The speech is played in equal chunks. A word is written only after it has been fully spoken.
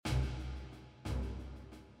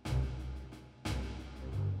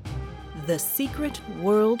The Secret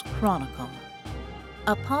World Chronicle,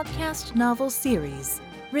 a podcast novel series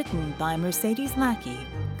written by Mercedes Lackey,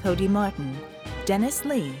 Cody Martin, Dennis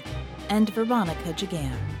Lee, and Veronica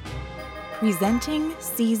Giguere. Presenting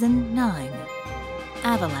Season 9,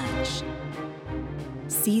 Avalanche.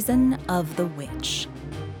 Season of the Witch.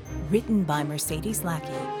 Written by Mercedes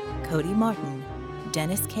Lackey, Cody Martin,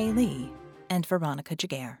 Dennis K.Lee, and Veronica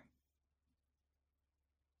Giguere.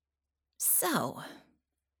 So,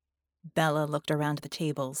 Bella looked around the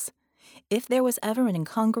tables. If there was ever an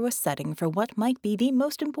incongruous setting for what might be the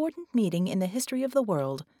most important meeting in the history of the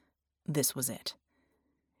world, this was it.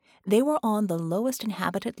 They were on the lowest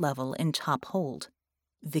inhabited level in Top Hold,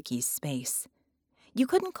 Vicky's space. You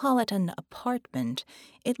couldn't call it an apartment.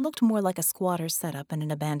 It looked more like a squatter's setup in an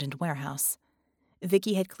abandoned warehouse.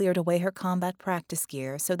 Vicky had cleared away her combat practice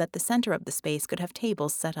gear so that the center of the space could have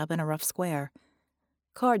tables set up in a rough square.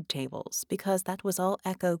 Card tables, because that was all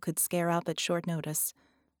Echo could scare up at short notice.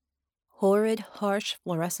 Horrid, harsh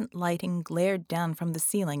fluorescent lighting glared down from the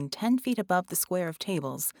ceiling 10 feet above the square of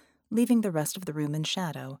tables, leaving the rest of the room in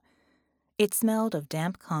shadow. It smelled of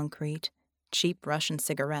damp concrete, cheap Russian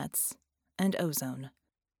cigarettes, and ozone.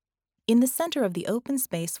 In the center of the open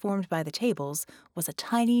space formed by the tables was a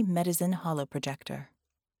tiny Medizin holoprojector.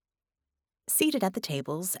 Seated at the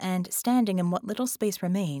tables and standing in what little space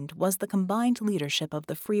remained was the combined leadership of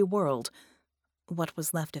the free world, what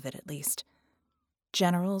was left of it at least.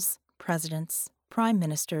 Generals, presidents, prime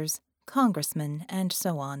ministers, congressmen, and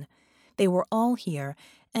so on. They were all here,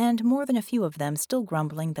 and more than a few of them still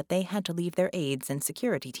grumbling that they had to leave their aides and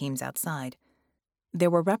security teams outside. There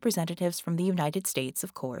were representatives from the United States,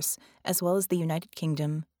 of course, as well as the United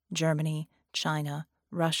Kingdom, Germany, China,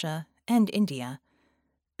 Russia, and India.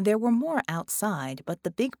 There were more outside, but the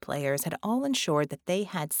big players had all ensured that they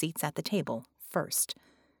had seats at the table first.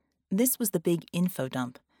 This was the big info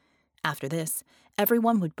dump. After this,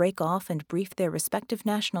 everyone would break off and brief their respective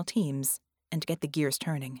national teams and get the gears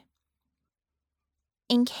turning.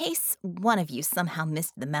 In case one of you somehow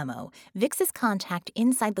missed the memo, Vix's contact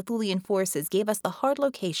inside the Thulian forces gave us the hard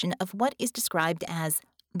location of what is described as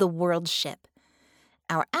the World Ship.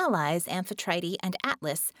 Our allies, Amphitrite and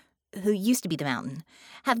Atlas, who used to be the Mountain,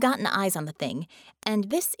 have gotten eyes on the thing, and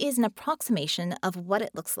this is an approximation of what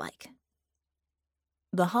it looks like.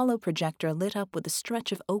 The holoprojector lit up with a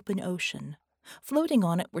stretch of open ocean. Floating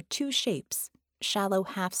on it were two shapes, shallow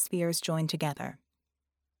half-spheres joined together.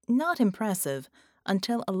 Not impressive,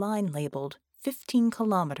 until a line labeled 15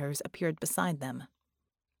 kilometers appeared beside them.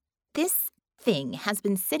 This thing has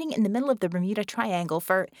been sitting in the middle of the Bermuda Triangle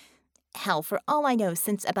for all I know,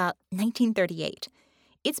 since about 1938.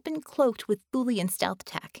 It's been cloaked with Thulian stealth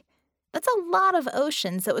tech. That's a lot of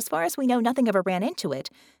ocean, so as far as we know, nothing ever ran into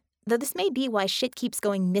it, though this may be why shit keeps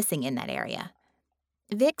going missing in that area.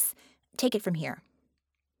 Vix, take it from here.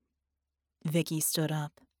 Vicky stood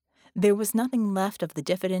up. There was nothing left of the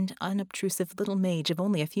diffident, unobtrusive little mage of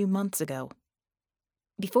only a few months ago.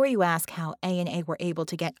 Before you ask how A&A were able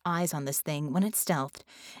to get eyes on this thing when it stealthed,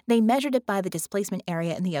 they measured it by the displacement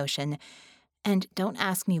area in the ocean. And don't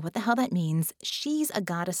ask me what the hell that means. She's a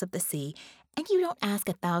goddess of the sea, and you don't ask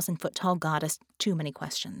a 1,000-foot-tall goddess too many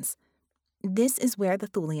questions. This is where the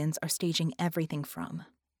Thulians are staging everything from.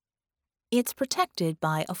 It's protected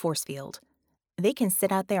by a force field. They can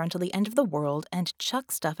sit out there until the end of the world and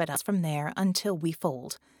chuck stuff at us from there until we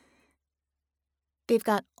fold. They've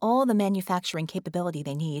got all the manufacturing capability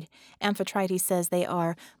they need. Amphitrite says they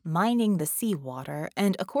are mining the seawater,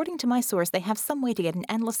 and according to my source, they have some way to get an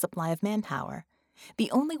endless supply of manpower. The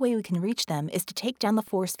only way we can reach them is to take down the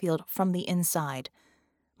force field from the inside.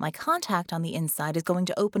 My contact on the inside is going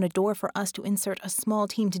to open a door for us to insert a small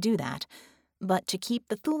team to do that. But to keep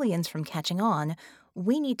the Thulians from catching on,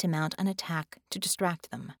 we need to mount an attack to distract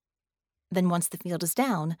them. Then once the field is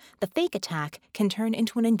down, the fake attack can turn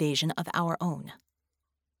into an invasion of our own.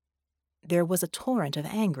 There was a torrent of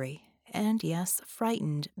angry, and yes,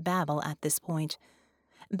 frightened, babble at this point.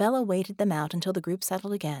 Bella waited them out until the group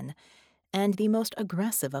settled again, and the most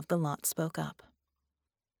aggressive of the lot spoke up.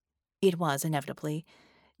 It was, inevitably,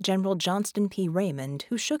 General Johnston P. Raymond,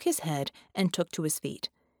 who shook his head and took to his feet.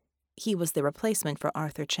 He was the replacement for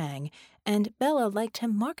Arthur Chang, and Bella liked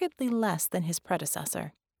him markedly less than his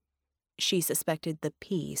predecessor. She suspected the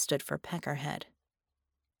P stood for Peckerhead.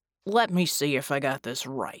 "Let me see if I got this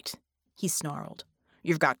right," he snarled.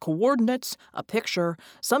 "You've got coordinates, a picture,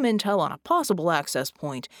 some intel on a possible access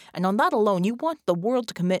point, and on that alone you want the world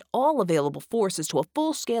to commit all available forces to a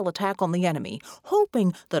full-scale attack on the enemy,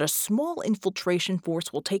 hoping that a small infiltration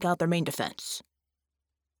force will take out their main defense."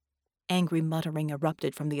 Angry muttering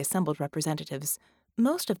erupted from the assembled representatives,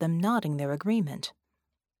 most of them nodding their agreement.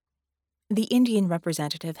 The Indian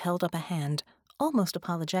representative held up a hand, almost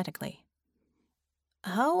apologetically.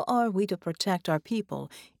 How are we to protect our people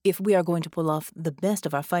if we are going to pull off the best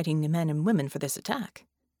of our fighting men and women for this attack?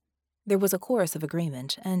 There was a chorus of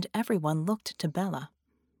agreement, and everyone looked to Bella.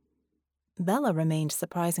 Bella remained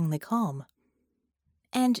surprisingly calm.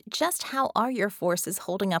 And just how are your forces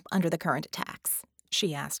holding up under the current attacks?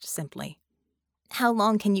 She asked simply. How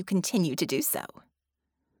long can you continue to do so?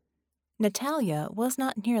 Natalia was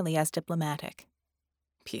not nearly as diplomatic.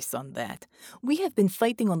 Peace on that. We have been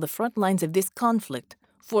fighting on the front lines of this conflict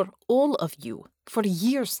for all of you for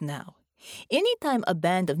years now. Anytime a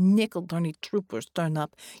band of nickel-turned troopers turn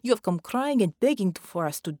up, you have come crying and begging for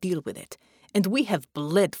us to deal with it, and we have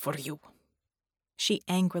bled for you. She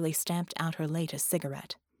angrily stamped out her latest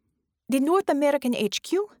cigarette. The North American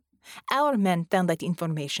HQ? Our men found that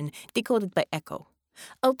information, decoded by Echo.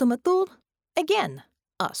 Ultima Thule? Again,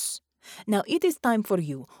 us. Now it is time for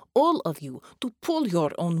you, all of you, to pull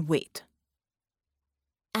your own weight.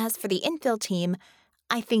 As for the infill team,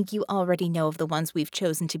 I think you already know of the ones we've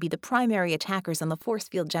chosen to be the primary attackers on the force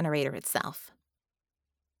field generator itself.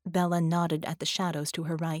 Bella nodded at the shadows to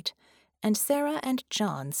her right, and Sarah and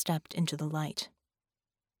John stepped into the light.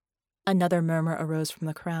 Another murmur arose from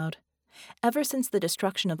the crowd. Ever since the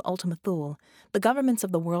destruction of Ultima Thule, the governments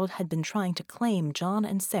of the world had been trying to claim John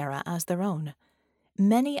and Sarah as their own.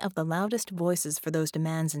 Many of the loudest voices for those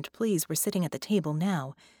demands and pleas were sitting at the table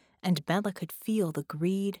now, and Bella could feel the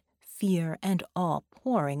greed, fear, and awe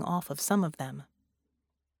pouring off of some of them.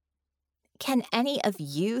 Can any of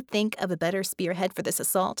you think of a better spearhead for this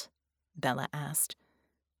assault? Bella asked.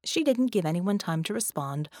 She didn't give anyone time to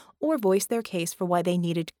respond or voice their case for why they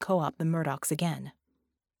needed to co-opt the Murdochs again.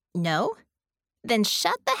 No? Then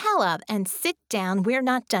shut the hell up and sit down. We're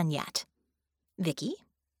not done yet. Vicky?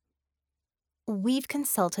 We've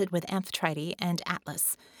consulted with Amphitrite and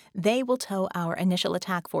Atlas. They will tow our initial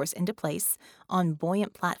attack force into place on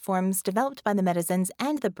buoyant platforms developed by the Medizins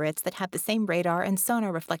and the Brits that have the same radar and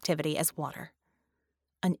sonar reflectivity as water.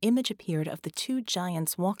 An image appeared of the two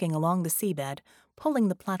giants walking along the seabed, pulling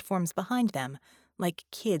the platforms behind them, like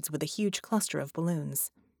kids with a huge cluster of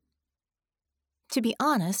balloons. To be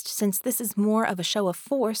honest, since this is more of a show of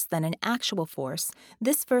force than an actual force,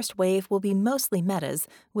 this first wave will be mostly metas,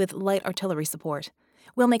 with light artillery support.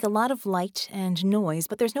 We'll make a lot of light and noise,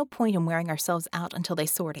 but there's no point in wearing ourselves out until they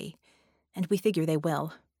sortie. And we figure they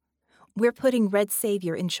will. We're putting Red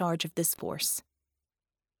Savior in charge of this force.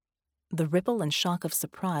 The ripple and shock of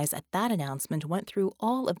surprise at that announcement went through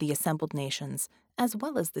all of the assembled nations, as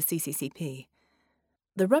well as the CCCP.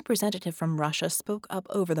 The representative from Russia spoke up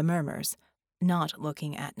over the murmurs, not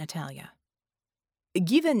looking at Natalia.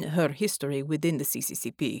 Given her history within the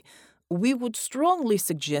CCCP, we would strongly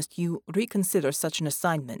suggest you reconsider such an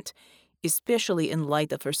assignment, especially in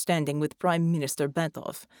light of her standing with Prime Minister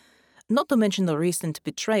Bentov, not to mention the recent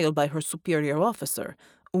betrayal by her superior officer,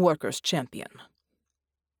 Workers' Champion.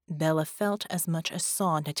 Bella felt as much as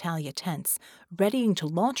saw Natalia tense, readying to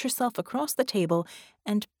launch herself across the table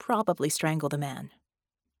and probably strangle the man.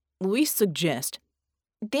 We suggest...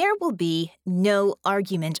 There will be no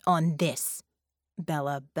argument on this,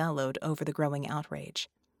 Bella bellowed over the growing outrage.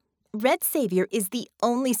 Red Savior is the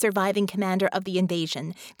only surviving commander of the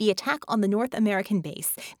invasion, the attack on the North American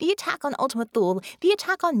base, the attack on Ultima Thule, the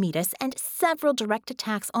attack on Metis, and several direct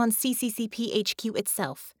attacks on CCCP HQ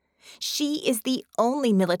itself. She is the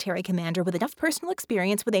only military commander with enough personal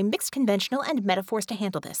experience with a mixed conventional and metaphors to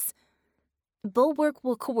handle this. Bulwark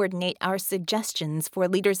will coordinate our suggestions for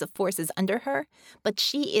leaders of forces under her, but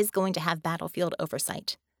she is going to have battlefield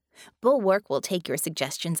oversight. Bulwark will take your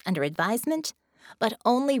suggestions under advisement, but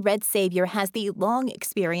only Red Savior has the long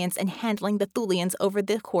experience in handling the Thulians over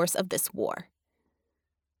the course of this war.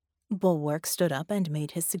 Bulwark stood up and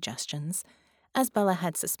made his suggestions. As Bella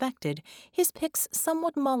had suspected, his picks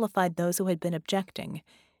somewhat mollified those who had been objecting.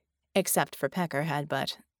 Except for Peckerhead,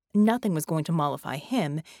 but nothing was going to mollify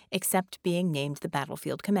him except being named the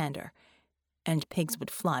battlefield commander. And pigs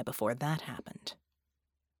would fly before that happened.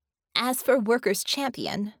 As for Workers'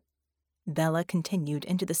 Champion, Bella continued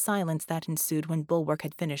into the silence that ensued when Bulwark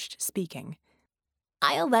had finished speaking.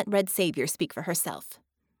 I'll let Red Savior speak for herself.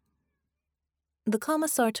 The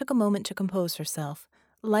commissar took a moment to compose herself,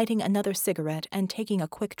 lighting another cigarette and taking a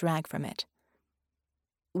quick drag from it.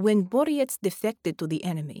 When Boryets defected to the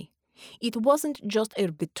enemy, it wasn't just a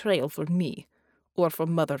betrayal for me, or for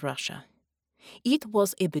Mother Russia. It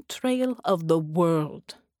was a betrayal of the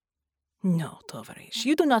world. No, Tovarish,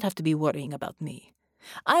 you do not have to be worrying about me.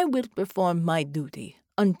 I will perform my duty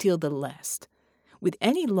until the last. With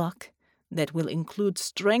any luck, that will include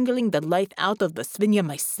strangling the life out of the Svinya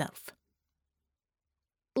myself.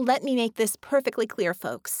 Let me make this perfectly clear,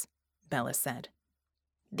 folks, Bella said.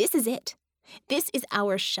 This is it. This is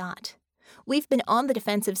our shot. We've been on the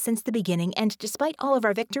defensive since the beginning, and despite all of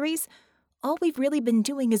our victories, all we've really been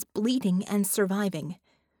doing is bleeding and surviving.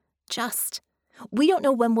 We don't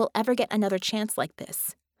know when we'll ever get another chance like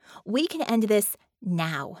this. We can end this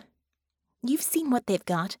now. You've seen what they've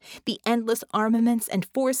got, the endless armaments and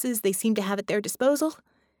forces they seem to have at their disposal.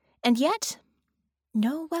 And yet,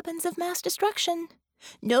 no weapons of mass destruction.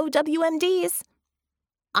 No WMDs.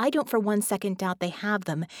 I don't for one second doubt they have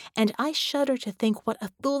them, and I shudder to think what a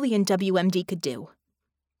Thulian WMD could do.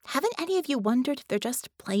 Haven't any of you wondered if they're just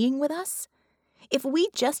playing with us? If we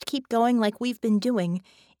just keep going like we've been doing,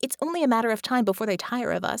 it's only a matter of time before they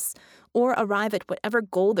tire of us, or arrive at whatever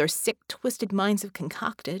goal their sick, twisted minds have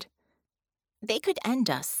concocted. They could end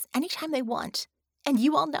us anytime they want, and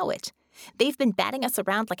you all know it. They've been batting us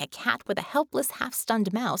around like a cat with a helpless,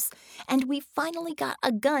 half-stunned mouse, and we finally got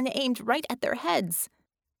a gun aimed right at their heads.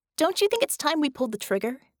 Don't you think it's time we pulled the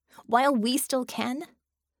trigger, while we still can?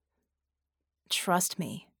 Trust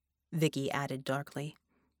me, Vicky added darkly.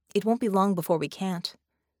 It won't be long before we can't.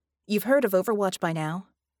 You've heard of Overwatch by now?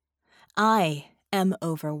 I am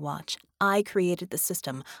Overwatch. I created the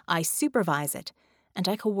system, I supervise it, and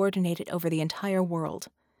I coordinate it over the entire world.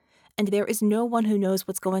 And there is no one who knows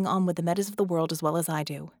what's going on with the metas of the world as well as I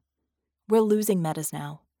do. We're losing metas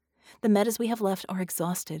now. The metas we have left are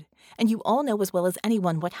exhausted, and you all know as well as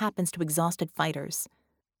anyone what happens to exhausted fighters.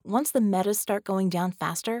 Once the metas start going down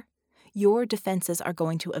faster, your defenses are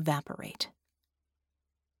going to evaporate.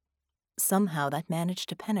 Somehow that managed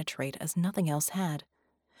to penetrate as nothing else had.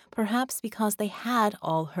 Perhaps because they had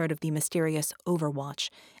all heard of the mysterious Overwatch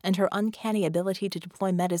and her uncanny ability to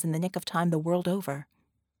deploy metas in the nick of time the world over.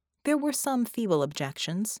 There were some feeble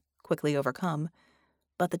objections, quickly overcome,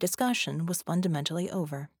 but the discussion was fundamentally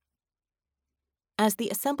over. As the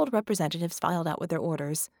assembled representatives filed out with their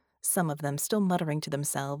orders, some of them still muttering to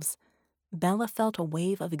themselves, Bella felt a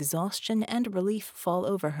wave of exhaustion and relief fall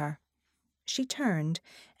over her. She turned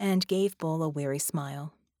and gave Bull a weary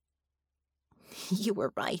smile. You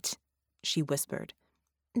were right, she whispered.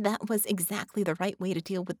 That was exactly the right way to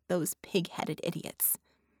deal with those pig-headed idiots.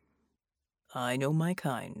 I know my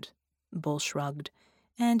kind, Bull shrugged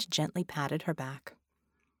and gently patted her back.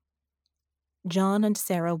 John and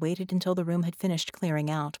Sarah waited until the room had finished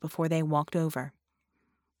clearing out before they walked over.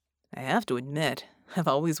 I have to admit, I've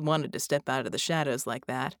always wanted to step out of the shadows like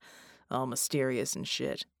that, all mysterious and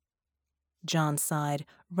shit. John sighed,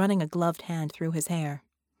 running a gloved hand through his hair.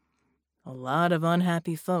 A lot of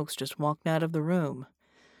unhappy folks just walked out of the room,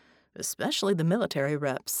 especially the military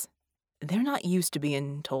reps. They're not used to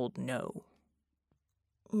being told no.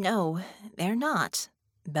 No, they're not,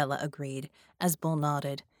 Bella agreed, as Bull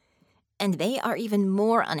nodded. And they are even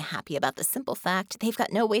more unhappy about the simple fact they've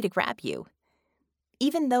got no way to grab you.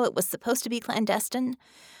 Even though it was supposed to be clandestine,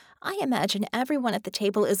 I imagine everyone at the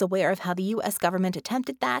table is aware of how the U.S. government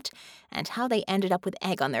attempted that and how they ended up with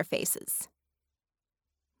egg on their faces.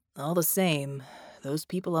 All the same, those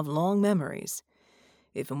people have long memories.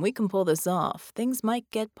 If we can pull this off, things might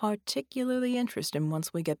get particularly interesting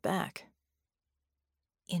once we get back.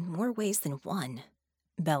 In more ways than one,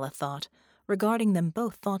 Bella thought, regarding them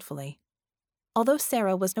both thoughtfully. Although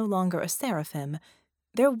Sarah was no longer a seraphim,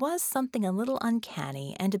 there was something a little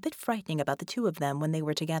uncanny and a bit frightening about the two of them when they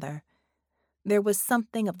were together. There was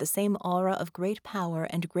something of the same aura of great power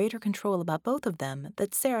and greater control about both of them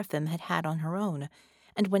that Seraphim had had on her own,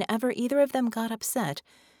 and whenever either of them got upset,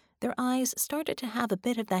 their eyes started to have a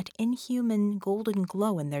bit of that inhuman golden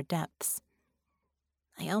glow in their depths.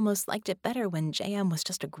 I almost liked it better when JM was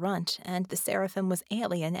just a grunt and the Seraphim was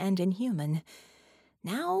alien and inhuman.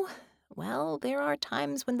 Now, well, there are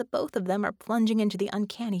times when the both of them are plunging into the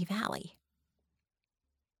uncanny valley.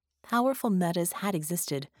 Powerful metas had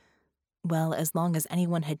existed, well, as long as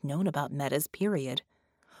anyone had known about metas, period.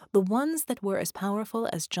 The ones that were as powerful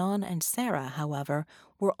as John and Sarah, however,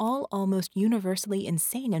 were all almost universally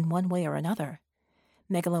insane in one way or another.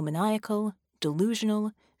 Megalomaniacal,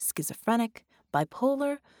 delusional, schizophrenic,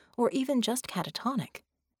 bipolar, or even just catatonic.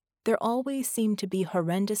 There always seemed to be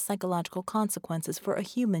horrendous psychological consequences for a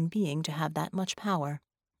human being to have that much power.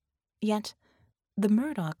 Yet, the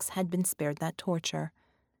Murdochs had been spared that torture.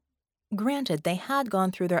 Granted, they had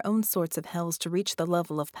gone through their own sorts of hells to reach the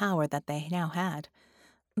level of power that they now had.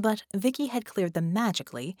 But Vicky had cleared them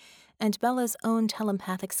magically, and Bella's own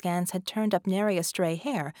telepathic scans had turned up nary a stray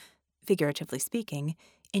hair, figuratively speaking,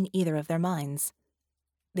 in either of their minds.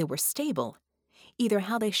 They were stable, either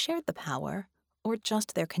how they shared the power, or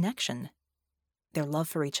just their connection. Their love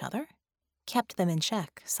for each other kept them in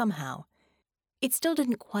check, somehow. It still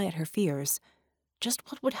didn't quiet her fears. Just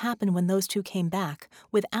what would happen when those two came back,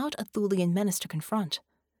 without a Thulian menace to confront?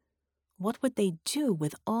 What would they do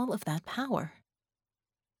with all of that power?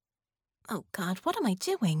 Oh, God, what am I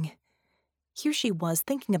doing? Here she was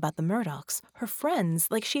thinking about the Murdochs, her friends,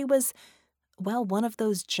 like she was, well, one of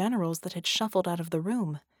those generals that had shuffled out of the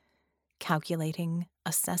room. Calculating,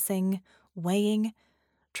 assessing, weighing,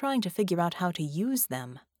 trying to figure out how to use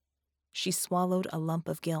them. She swallowed a lump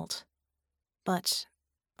of guilt. But,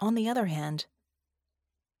 on the other hand,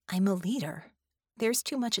 I'm a leader. There's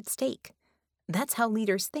too much at stake. That's how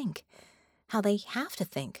leaders think. How they have to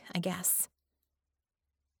think, I guess.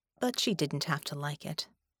 But she didn't have to like it.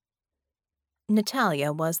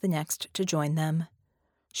 Natalia was the next to join them.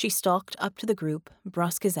 She stalked up to the group,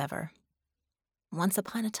 brusque as ever. Once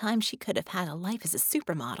upon a time, she could have had a life as a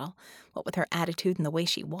supermodel, what with her attitude and the way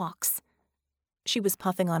she walks. She was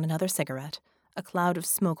puffing on another cigarette, a cloud of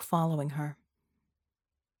smoke following her.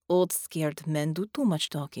 Old scared men do too much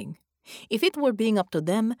talking. If it were being up to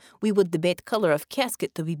them, we would debate color of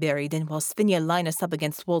casket to be buried and while Svinia line us up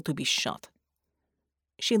against wall to be shot.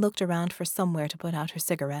 She looked around for somewhere to put out her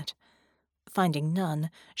cigarette. Finding none,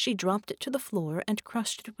 she dropped it to the floor and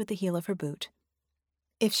crushed it with the heel of her boot.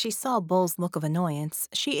 If she saw Bull's look of annoyance,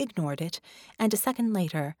 she ignored it, and a second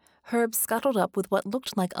later, Herb scuttled up with what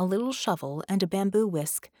looked like a little shovel and a bamboo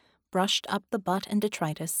whisk, brushed up the butt and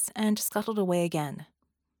detritus, and scuttled away again.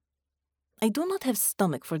 I do not have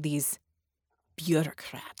stomach for these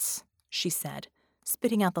bureaucrats, she said,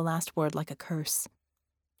 spitting out the last word like a curse.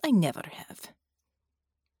 I never have.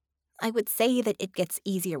 I would say that it gets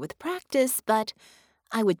easier with practice, but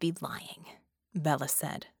I would be lying, Bella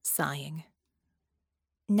said, sighing.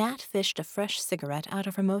 Nat fished a fresh cigarette out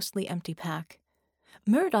of her mostly empty pack.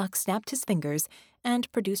 Murdoch snapped his fingers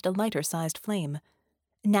and produced a lighter-sized flame.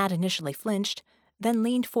 Nat initially flinched, then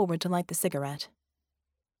leaned forward to light the cigarette.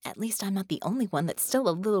 At least I'm not the only one that's still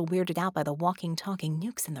a little weirded out by the walking, talking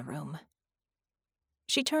nukes in the room.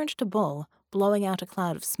 She turned to Bull, blowing out a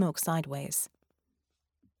cloud of smoke sideways.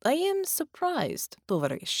 I am surprised,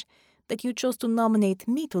 Tovarish, that you chose to nominate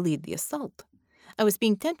me to lead the assault. I was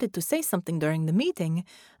being tempted to say something during the meeting,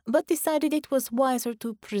 but decided it was wiser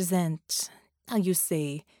to present, how you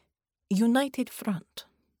say, united front.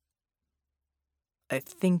 I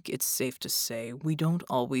think it's safe to say we don't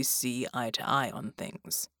always see eye to eye on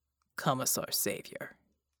things, Commissar Savior,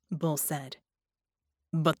 Bull said.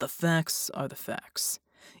 But the facts are the facts.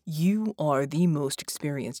 You are the most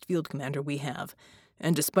experienced field commander we have,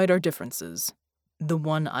 and despite our differences, the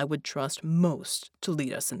one I would trust most to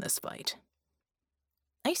lead us in this fight.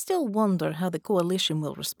 I still wonder how the coalition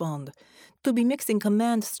will respond. To be mixing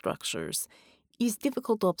command structures is a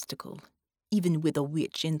difficult obstacle, even with a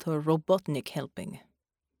witch and her Robotnik helping.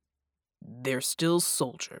 They're still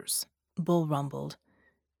soldiers, Bull rumbled,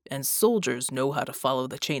 and soldiers know how to follow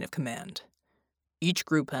the chain of command. Each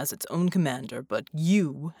group has its own commander, but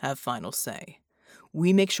you have final say.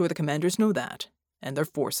 We make sure the commanders know that, and their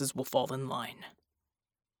forces will fall in line.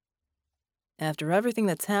 After everything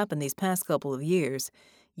that's happened these past couple of years,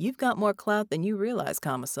 you've got more clout than you realize,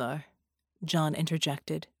 Commissar, John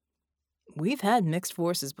interjected. We've had mixed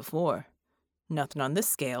forces before. Nothing on this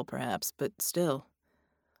scale, perhaps, but still.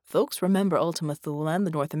 Folks remember Ultima Thule and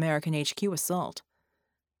the North American HQ assault.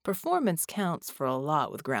 Performance counts for a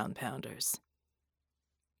lot with ground pounders.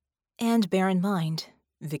 And bear in mind,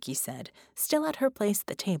 Vicky said, still at her place at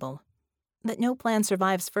the table, that no plan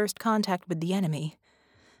survives first contact with the enemy.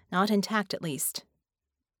 Not intact, at least.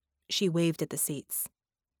 She waved at the seats.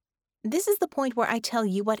 This is the point where I tell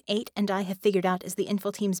you what 8 and I have figured out is the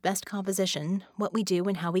infil team's best composition, what we do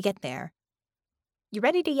and how we get there. You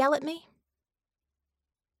ready to yell at me?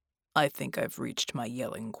 I think I've reached my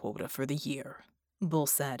yelling quota for the year, Bull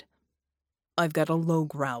said. I've got a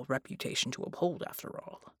low-growl reputation to uphold, after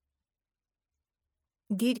all.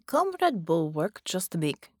 Did Comrade Bull work just to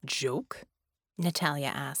make joke? Natalia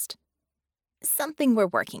asked. Something we're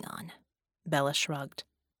working on, Bella shrugged.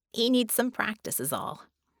 He needs some practice is all.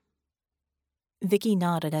 Vicky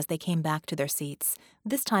nodded as they came back to their seats,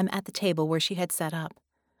 this time at the table where she had set up.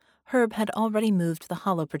 Herb had already moved the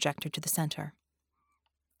holo projector to the center.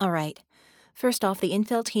 All right. First off, the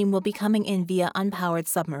infill team will be coming in via unpowered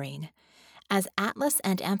submarine. As Atlas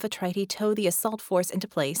and Amphitrite tow the assault force into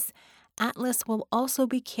place, Atlas will also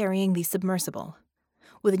be carrying the submersible.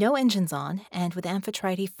 With no engines on, and with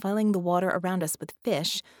Amphitrite filling the water around us with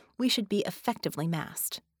fish, we should be effectively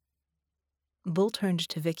massed. Bull turned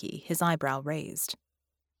to Vicky, his eyebrow raised.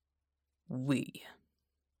 We.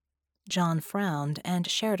 John frowned and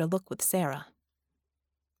shared a look with Sarah.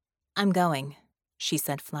 I'm going, she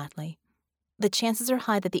said flatly. The chances are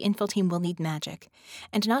high that the infill team will need magic.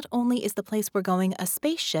 And not only is the place we're going a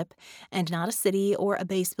spaceship, and not a city or a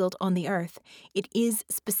base built on the Earth, it is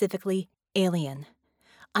specifically alien.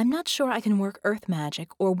 I'm not sure I can work Earth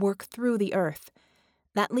magic or work through the Earth.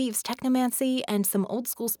 That leaves technomancy and some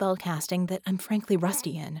old-school spellcasting that I'm frankly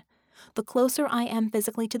rusty in. The closer I am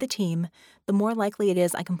physically to the team, the more likely it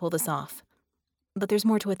is I can pull this off. But there's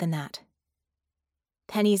more to it than that.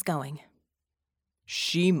 Penny's going.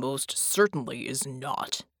 She most certainly is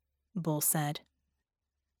not, Bull said.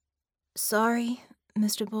 Sorry,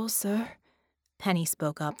 Mr. Bull, sir. Penny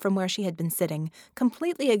spoke up from where she had been sitting,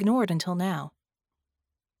 completely ignored until now.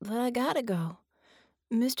 But I gotta go.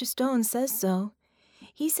 Mr. Stone says so.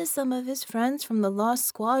 He says some of his friends from the Lost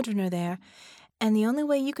Squadron are there, and the only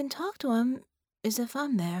way you can talk to him is if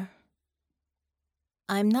I'm there.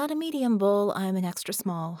 I'm not a medium, Bull, I'm an extra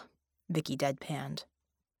small, Vicky deadpanned.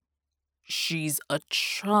 She's a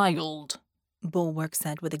child, Bulwark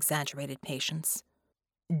said with exaggerated patience.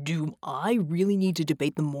 Do I really need to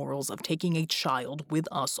debate the morals of taking a child with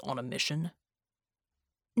us on a mission?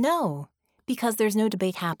 No, because there's no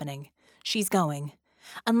debate happening. She's going.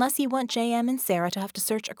 Unless you want JM and Sarah to have to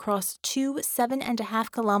search across 2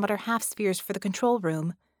 7.5-kilometer half-spheres for the control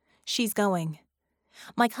room, she's going.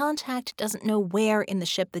 My contact doesn't know where in the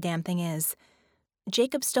ship the damn thing is.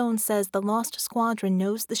 Jacob Stone says the Lost Squadron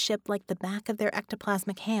knows the ship like the back of their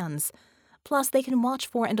ectoplasmic hands. Plus, they can watch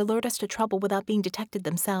for and alert us to trouble without being detected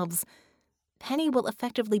themselves. Penny will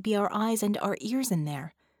effectively be our eyes and our ears in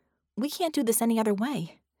there. We can't do this any other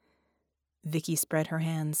way. Vicky spread her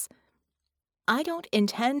hands. I don't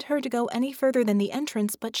intend her to go any further than the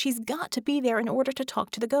entrance, but she's got to be there in order to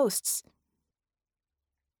talk to the ghosts.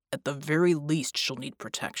 At the very least, she'll need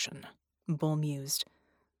protection, Bull mused.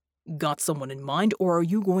 Got someone in mind, or are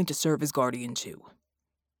you going to serve as guardian too?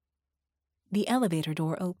 The elevator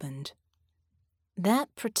door opened.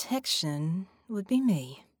 That protection would be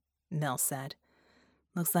me, Mel said.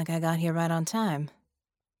 Looks like I got here right on time.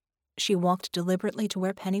 She walked deliberately to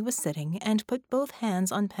where Penny was sitting and put both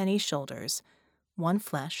hands on Penny's shoulders, one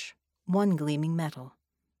flesh, one gleaming metal.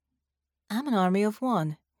 I'm an army of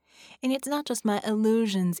one, and it's not just my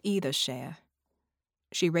illusions either, Cher.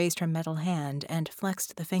 She raised her metal hand and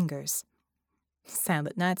flexed the fingers.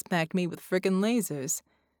 Silent Nights packed me with frickin' lasers.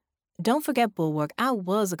 Don't forget, Bulwark, I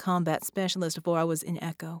was a combat specialist before I was in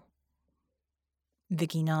Echo.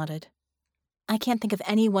 Vicky nodded. I can't think of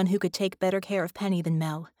anyone who could take better care of Penny than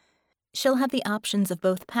Mel. She'll have the options of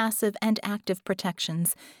both passive and active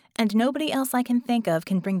protections, and nobody else I can think of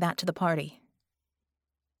can bring that to the party.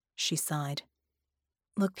 She sighed.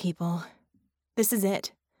 Look, people, this is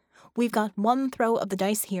it. We've got one throw of the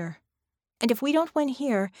dice here. And if we don't win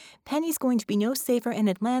here, Penny's going to be no safer in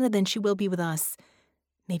Atlanta than she will be with us.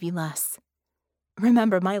 Maybe less.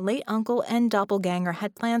 Remember, my late uncle and doppelganger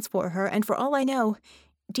had plans for her, and for all I know,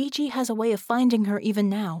 DG has a way of finding her even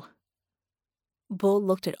now. Bull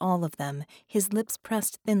looked at all of them, his lips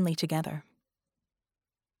pressed thinly together.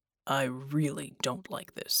 I really don't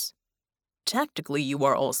like this. Tactically, you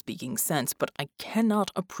are all speaking sense, but I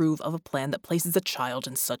cannot approve of a plan that places a child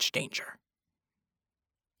in such danger.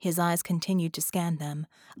 His eyes continued to scan them,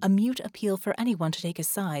 a mute appeal for anyone to take his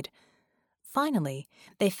side. Finally,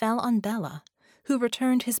 they fell on Bella, who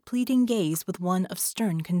returned his pleading gaze with one of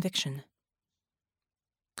stern conviction.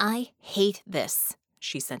 I hate this,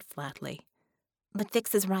 she said flatly. But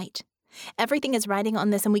Vix is right. Everything is riding on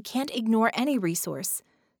this, and we can't ignore any resource,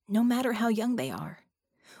 no matter how young they are.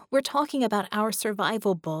 We're talking about our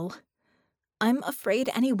survival, Bull. I'm afraid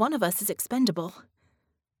any one of us is expendable.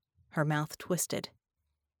 Her mouth twisted.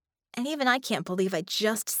 And even I can't believe I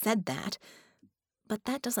just said that. But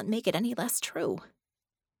that doesn't make it any less true.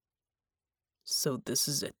 So this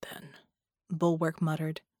is it then, Bulwark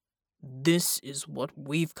muttered. This is what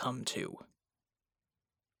we've come to.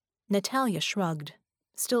 Natalia shrugged,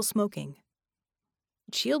 still smoking.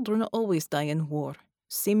 Children always die in war,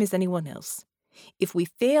 same as anyone else. If we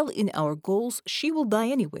fail in our goals, she will die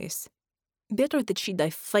anyways. Better that she die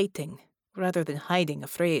fighting, rather than hiding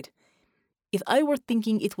afraid. If I were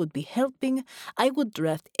thinking it would be helping, I would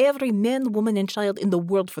draft every man, woman, and child in the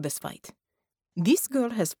world for this fight. This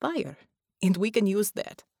girl has fire, and we can use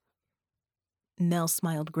that. Mel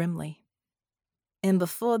smiled grimly. And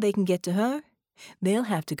before they can get to her, they'll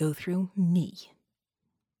have to go through me.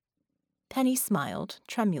 Penny smiled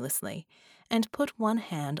tremulously and put one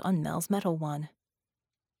hand on Mel's metal one.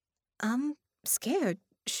 I'm scared,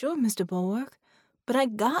 sure, Mr. Bulwark, but I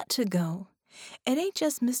got to go. It ain't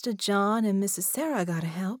just Mr. John and Mrs. Sarah I gotta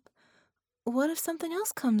help. What if something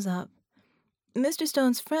else comes up? Mr.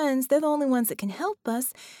 Stone's friends, they're the only ones that can help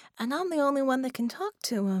us, and I'm the only one that can talk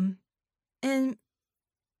to him. And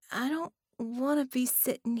I don't want to be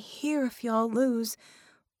sitting here if y'all lose,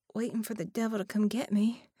 waiting for the devil to come get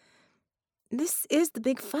me. This is the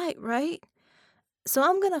big fight, right? So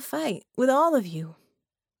I'm gonna fight with all of you.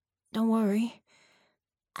 Don't worry.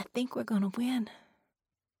 I think we're gonna win.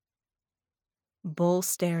 Bull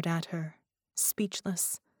stared at her,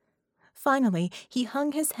 speechless. Finally, he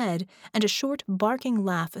hung his head, and a short, barking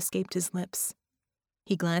laugh escaped his lips.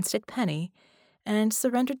 He glanced at Penny and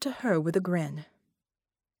surrendered to her with a grin.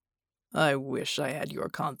 I wish I had your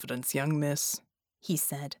confidence, young miss, he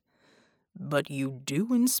said. But you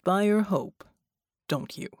do inspire hope,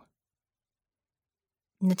 don't you?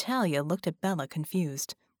 Natalia looked at Bella,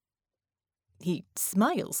 confused. He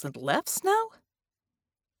smiles and laughs now?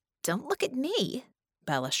 Don't look at me,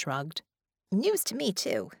 Bella shrugged. News to me,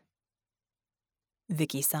 too.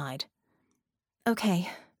 Vicky sighed. Okay,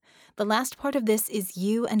 the last part of this is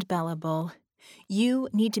you and Bella, Bull. You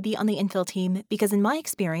need to be on the infill team because in my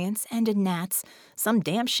experience, and in Nat's, some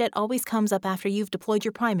damn shit always comes up after you've deployed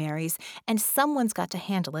your primaries, and someone's got to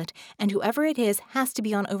handle it, and whoever it is has to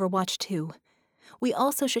be on Overwatch too. We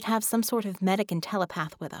also should have some sort of medic and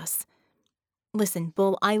telepath with us. Listen,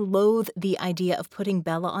 Bull, I loathe the idea of putting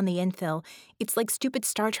Bella on the infill. It's like stupid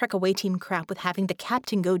Star Trek away team crap with having the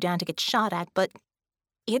captain go down to get shot at, but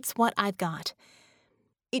it's what I've got.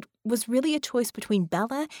 It was really a choice between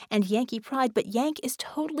Bella and Yankee Pride, but Yank is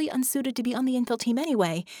totally unsuited to be on the infill team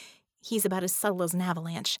anyway. He's about as subtle as an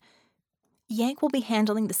avalanche. Yank will be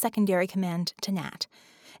handling the secondary command to Nat.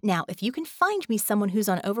 Now, if you can find me someone who's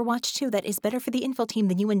on Overwatch 2 that is better for the infill team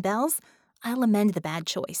than you and Belle's, I'll amend the bad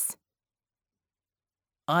choice.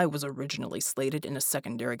 I was originally slated in a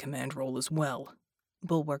secondary command role as well,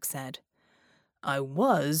 Bulwark said. I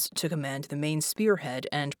was to command the main spearhead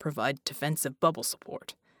and provide defensive bubble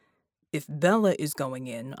support. If Bella is going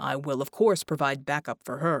in, I will of course provide backup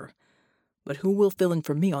for her. But who will fill in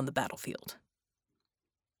for me on the battlefield?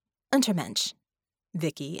 Untermensch,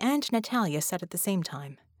 Vicky and Natalia said at the same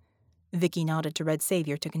time. Vicky nodded to Red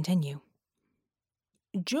Savior to continue.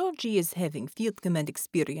 Georgie is having field command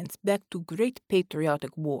experience back to Great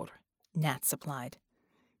Patriotic War, Nat supplied.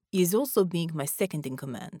 He is also being my second in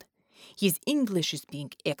command. His English is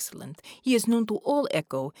being excellent. He is known to all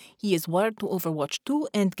Echo. He is wired to Overwatch 2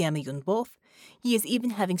 and Gamma-Yun both. He is even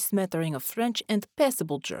having smattering of French and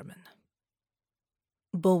passable German.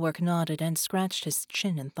 Bulwark nodded and scratched his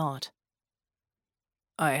chin in thought.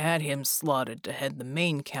 I had him slotted to head the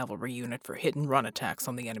main cavalry unit for hit-and-run attacks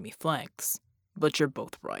on the enemy flanks. But you're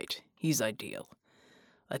both right. He's ideal.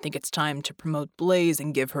 I think it's time to promote Blaze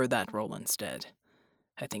and give her that role instead.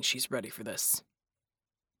 I think she's ready for this.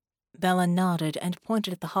 Bella nodded and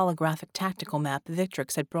pointed at the holographic tactical map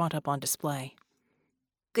Victrix had brought up on display.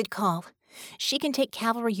 Good call. She can take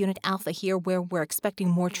Cavalry Unit Alpha here where we're expecting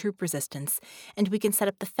more troop resistance, and we can set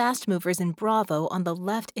up the fast movers in Bravo on the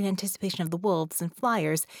left in anticipation of the Wolves and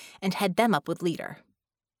Flyers, and head them up with Leader.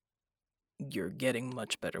 You're getting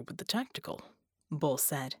much better with the tactical, Bull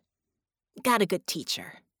said. Got a good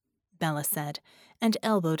teacher, Bella said, and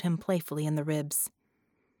elbowed him playfully in the ribs.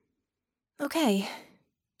 Okay.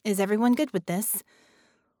 Is everyone good with this?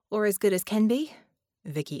 Or as good as can be?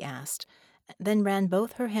 Vicky asked, then ran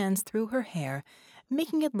both her hands through her hair,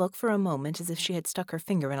 making it look for a moment as if she had stuck her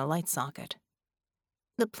finger in a light socket.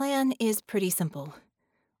 The plan is pretty simple.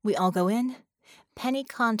 We all go in. Penny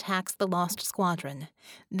contacts the Lost Squadron.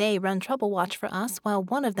 They run trouble watch for us while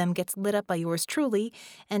one of them gets lit up by yours truly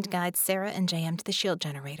and guides Sarah and JM to the shield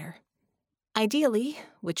generator. Ideally,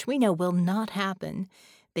 which we know will not happen,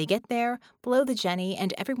 they get there, blow the Jenny,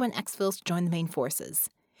 and everyone exfils to join the main forces.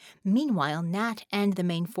 Meanwhile, Nat and the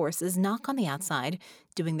main forces knock on the outside,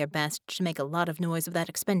 doing their best to make a lot of noise without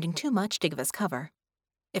expending too much to give us cover.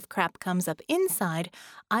 If crap comes up inside,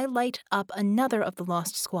 I light up another of the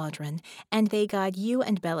Lost Squadron, and they guide you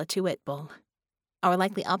and Bella to it, Bull. Our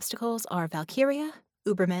likely obstacles are Valkyria,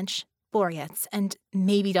 Ubermensch, Boreats, and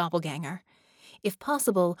maybe Doppelganger. If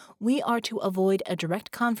possible, we are to avoid a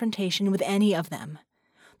direct confrontation with any of them.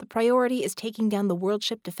 The priority is taking down the world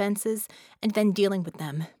ship defenses and then dealing with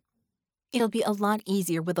them. It'll be a lot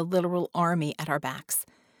easier with a literal army at our backs.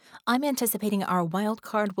 I'm anticipating our wild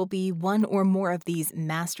card will be one or more of these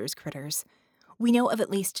Masters critters. We know of at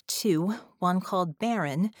least two, one called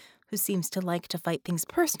Baron, who seems to like to fight things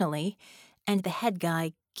personally, and the head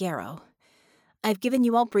guy, Garrow. I've given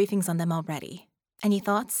you all briefings on them already. Any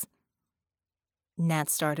thoughts? Nat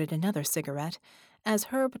started another cigarette, as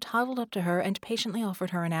Herb toddled up to her and patiently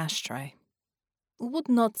offered her an ashtray. Would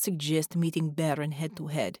not suggest meeting Baron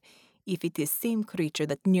head-to-head, if it is same creature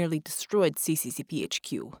that nearly destroyed CCCP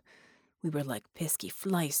HQ. We were like pesky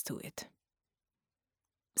flies to it.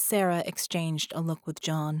 Sarah exchanged a look with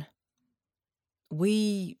John.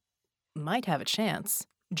 We might have a chance,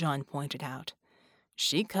 John pointed out.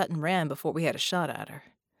 She cut and ran before we had a shot at her.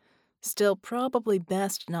 Still, probably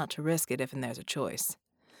best not to risk it if and there's a choice.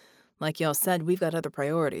 Like y'all said, we've got other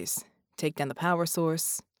priorities. Take down the power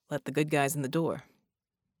source, let the good guys in the door.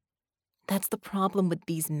 That's the problem with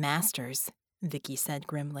these masters, Vicky said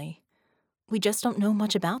grimly. We just don't know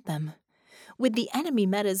much about them. With the enemy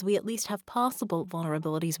metas, we at least have possible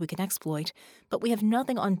vulnerabilities we can exploit, but we have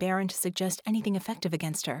nothing on Baron to suggest anything effective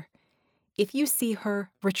against her. If you see her,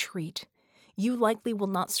 retreat. You likely will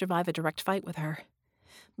not survive a direct fight with her.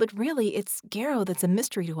 But really, it's Garrow that's a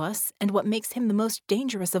mystery to us, and what makes him the most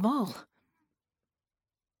dangerous of all.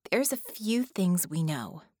 There's a few things we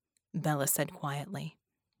know, Bella said quietly.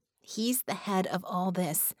 He's the head of all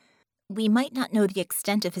this. We might not know the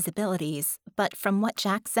extent of his abilities, but from what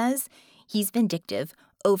Jack says, he's vindictive,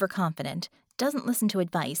 overconfident, doesn't listen to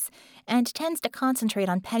advice, and tends to concentrate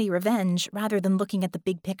on petty revenge rather than looking at the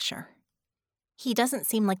big picture. He doesn't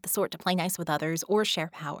seem like the sort to play nice with others or share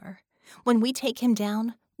power. When we take him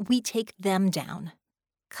down, we take them down.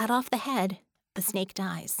 Cut off the head, the snake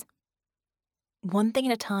dies. One thing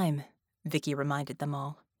at a time, Vicky reminded them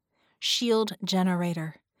all. Shield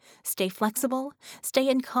generator. Stay flexible, stay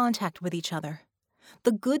in contact with each other.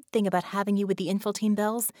 The good thing about having you with the Infil Team,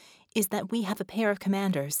 Bells, is that we have a pair of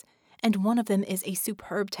commanders, and one of them is a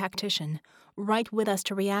superb tactician, right with us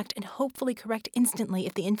to react and hopefully correct instantly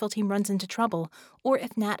if the Infil Team runs into trouble, or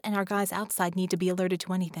if Nat and our guys outside need to be alerted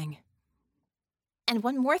to anything. And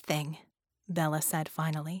one more thing, Bella said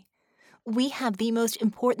finally. We have the most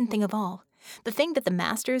important thing of all, the thing that the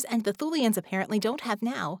Masters and the Thulians apparently don't have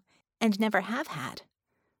now, and never have had.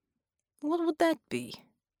 What would that be?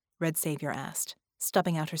 Red Savior asked,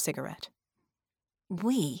 stubbing out her cigarette.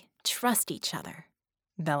 We trust each other,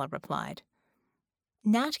 Bella replied.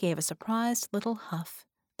 Nat gave a surprised little huff,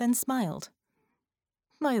 then smiled.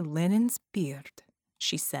 My Lenin's beard,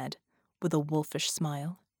 she said, with a wolfish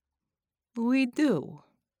smile. We do.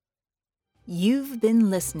 You've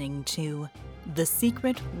been listening to The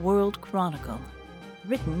Secret World Chronicle,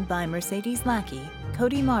 written by Mercedes Lackey,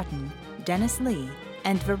 Cody Martin, Dennis Lee,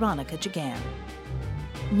 and Veronica Giguere.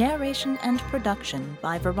 Narration and production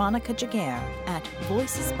by Veronica Giguere at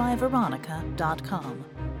voicesbyveronica.com.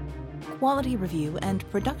 Quality review and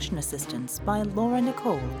production assistance by Laura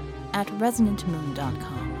Nicole at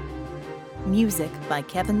resonantmoon.com. Music by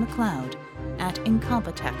Kevin MacLeod at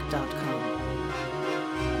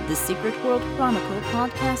incompetech.com. The Secret World Chronicle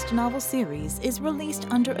podcast novel series is released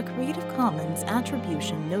under a Creative Commons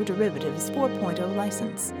Attribution No Derivatives 4.0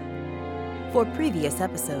 license. For previous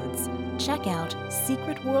episodes, check out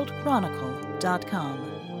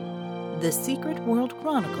secretworldchronicle.com. The Secret World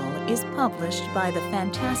Chronicle is published by the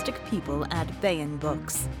fantastic people at Bayan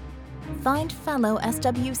Books. Find fellow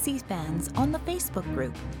SWC fans on the Facebook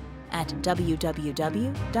group at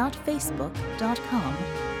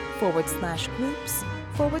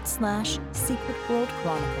www.facebook.com/groups/Secret World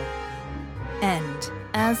Chronicle. And,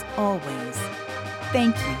 as always,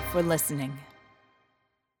 thank you for listening.